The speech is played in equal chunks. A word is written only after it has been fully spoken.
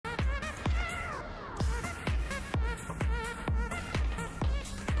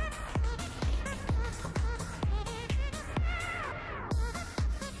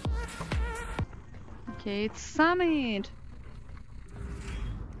Okay, it's Summit!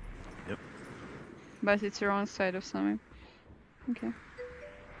 Yep. But it's the wrong side of Summit. Okay.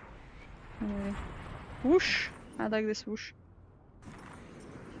 Whoosh! I like this whoosh.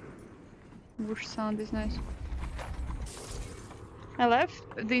 Whoosh sound is nice. I left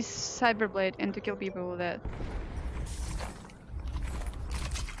this cyberblade and to kill people with that.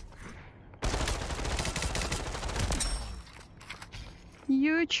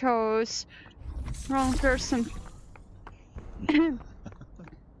 You chose wrong person.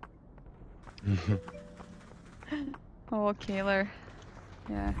 Oh, killer.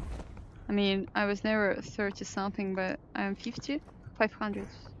 Yeah. I mean, I was never 30 something, but I'm 50. 500.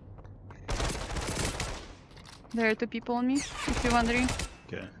 There are 2 people on me, if you're wondering.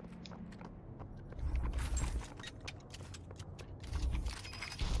 Okay.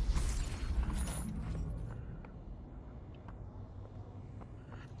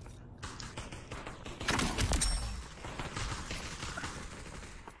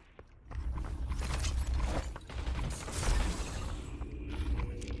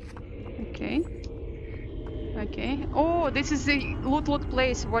 Okay. Okay. Oh, this is the loot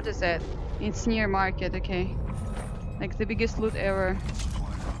place. What is that? It's near market, okay. Like the biggest loot ever.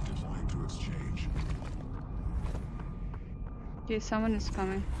 Okay, someone is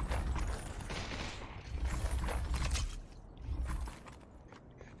coming.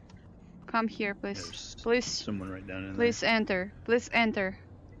 Come here, please. There's Please. someone right down in Please enter. Please enter.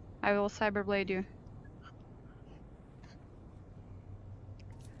 I will cyberblade you.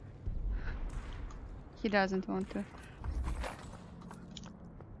 He doesn't want to.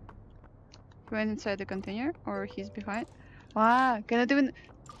 He went inside the container, or he's behind. Wow, can't even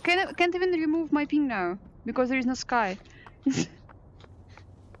remove my ping now because there is no sky.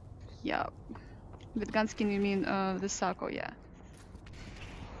 Yeah, with gun skin you mean the Sako, yeah.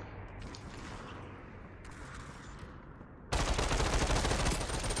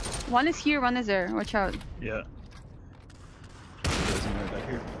 One is here, one is there. Watch out. there. Yeah. There's one right back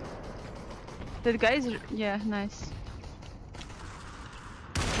here. That guy is, yeah, nice.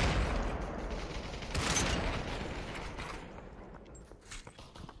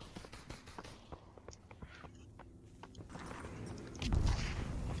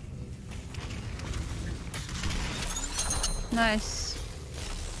 Nice.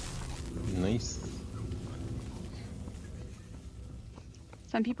 Nice.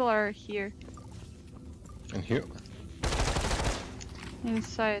 Some people are here. And here.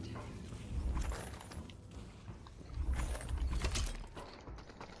 Inside.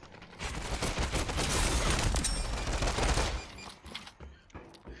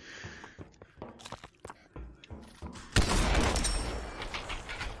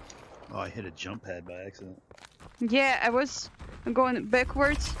 Oh, I hit a jump pad by accident. Yeah, I was going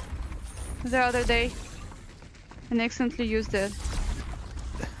backwards the other day and accidentally used it.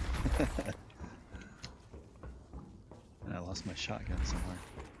 And I lost my shotgun somewhere.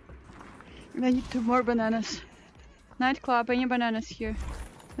 I need 2 more bananas. Nightclub, any bananas here?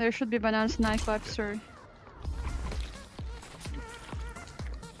 There should be bananas in nightclub, sorry.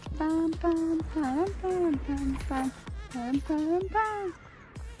 Bam, bam, bam, bam, bam, bam, bam, bam, bam.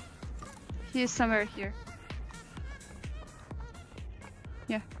 He is somewhere here.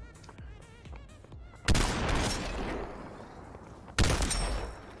 Yeah.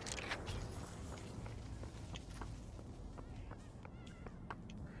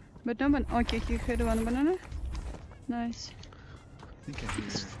 But no one. Okay, he had 1 banana. Nice. I think I hear.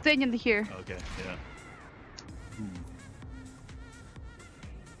 Standing here. Okay, yeah. Yeah.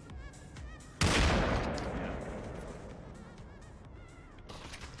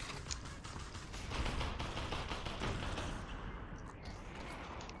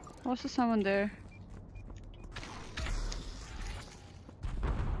 Also someone there.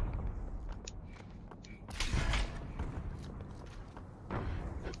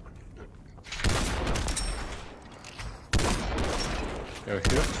 Go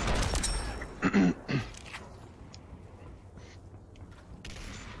here.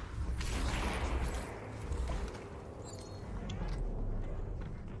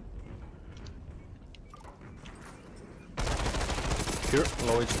 Here,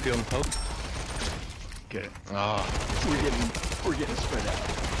 low HP on top. Okay. Ah, We're getting spread out.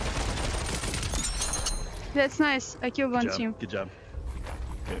 That's nice. I killed one Good job. team. Good job.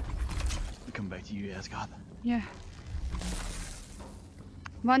 Okay. We come back to you, Ascot. Yeah.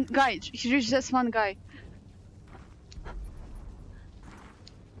 One guy. He's just one guy.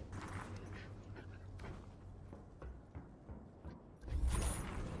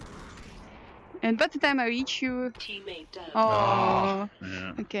 And by the time I reach you... Teammate down. Oh,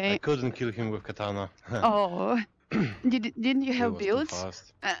 Yeah. I okay. couldn't kill him with katana. Oh, didn't you He have was too builds?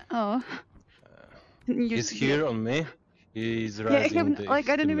 fast. Oh. You- He's here on me. He's Yeah, I rising haven't, the like,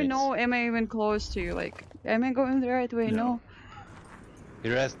 I don't even teammates. know, am I even close to you? Like, am I going the right way? No. No. He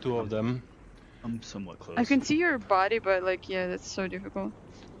has two of them. I'm somewhat close. I can see your body, but like, yeah, that's so difficult.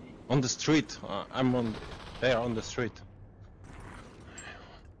 On the street. I'm on there on the street.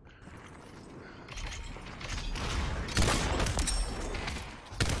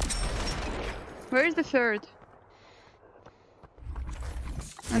 Where is the third?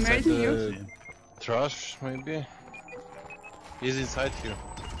 I'm Inside raising you. the trash, maybe. He's inside here.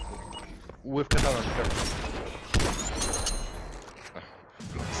 With katana. Careful.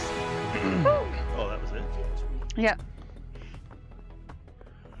 Oh, that was it. Yeah.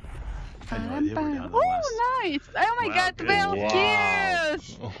 I had no idea we're down to the Oh, last. nice! Oh my Wow, god, good. 12 Wow.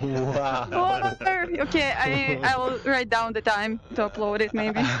 kills! Wow. Oh, okay, I will write down the time to upload it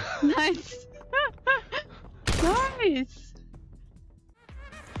maybe. Nice! Nice!